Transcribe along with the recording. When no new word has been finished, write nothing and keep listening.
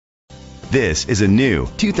This is a new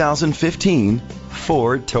 2015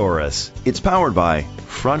 Ford Taurus. It's powered by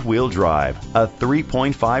front-wheel drive, a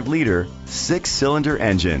 3.5-liter, 6-cylinder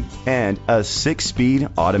engine, and a 6-speed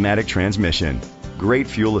automatic transmission. Great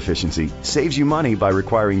fuel efficiency saves you money by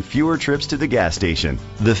requiring fewer trips to the gas station.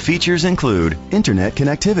 The features include internet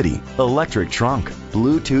connectivity, electric trunk,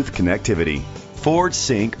 Bluetooth connectivity, Ford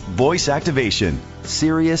Sync voice activation,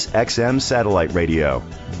 Sirius XM satellite radio,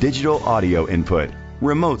 digital audio input,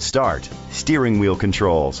 remote start, steering wheel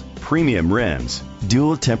controls, premium rims,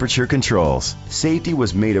 dual temperature controls. Safety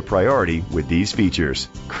was made a priority with these features: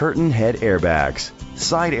 curtain head airbags,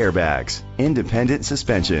 side airbags, independent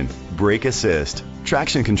suspension, brake assist,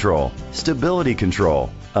 traction control, stability control,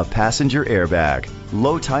 a passenger airbag,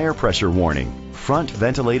 low tire pressure warning, front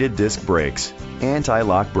ventilated disc brakes,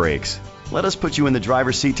 anti-lock brakes. Let us put you in the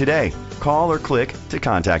driver's seat today. Call or click to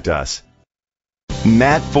contact us.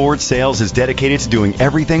 Matt Ford Sales is dedicated to doing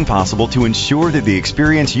everything possible to ensure that the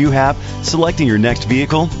experience you have selecting your next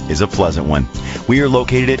vehicle is a pleasant one. We are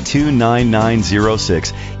located at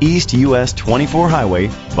 29906 East US 24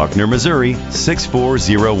 Highway, Buckner, Missouri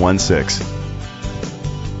 64016.